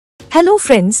Hello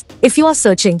friends, if you are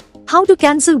searching how to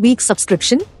cancel week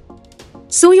subscription,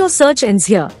 so your search ends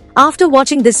here. After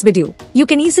watching this video, you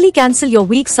can easily cancel your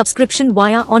week subscription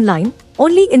via online,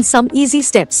 only in some easy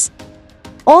steps.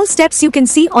 All steps you can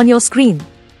see on your screen.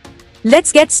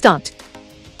 Let's get started.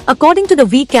 According to the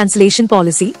week cancellation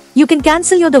policy, you can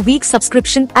cancel your week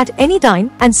subscription at any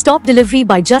time and stop delivery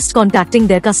by just contacting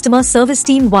their customer service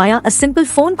team via a simple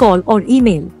phone call or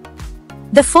email.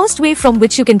 The first way from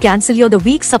which you can cancel your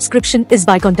week subscription is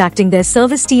by contacting their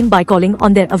service team by calling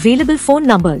on their available phone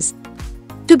numbers.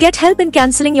 To get help in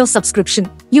cancelling your subscription,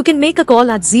 you can make a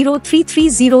call at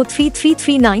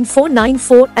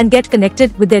 033033399494 and get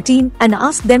connected with their team and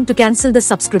ask them to cancel the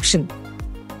subscription.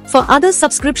 For other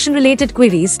subscription-related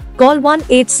queries, call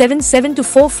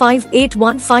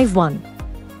 1-877-245-8151.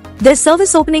 Their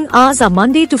service opening hours are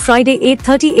Monday to Friday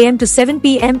 8:30 a.m. to 7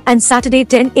 p.m. and Saturday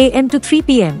 10 a.m. to 3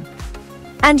 p.m.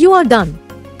 And you are done.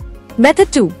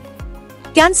 Method 2.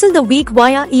 Cancel the week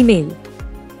via email.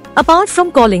 Apart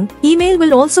from calling, email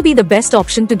will also be the best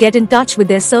option to get in touch with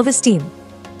their service team.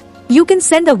 You can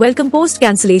send a welcome post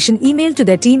cancellation email to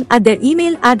their team at their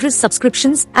email address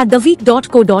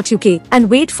subscriptions@theweek.co.uk and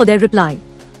wait for their reply.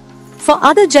 For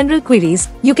other general queries,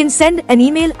 you can send an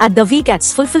email at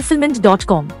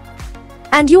theweek@fulfillment.com.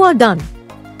 And you are done.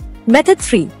 Method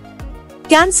 3.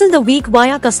 Cancel the week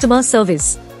via customer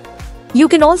service. You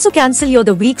can also cancel your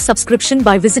week subscription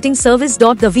by visiting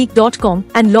service.theweek.com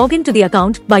and log in to the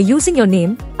account by using your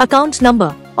name, account number,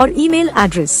 or email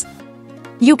address.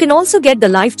 You can also get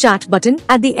the live chat button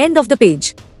at the end of the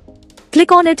page.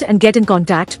 Click on it and get in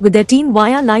contact with their team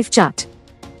via live chat.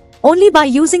 Only by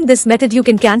using this method you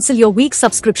can cancel your week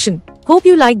subscription. Hope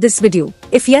you liked this video.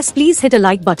 If yes, please hit a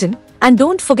like button and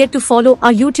don't forget to follow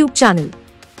our YouTube channel.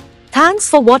 Thanks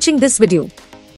for watching this video.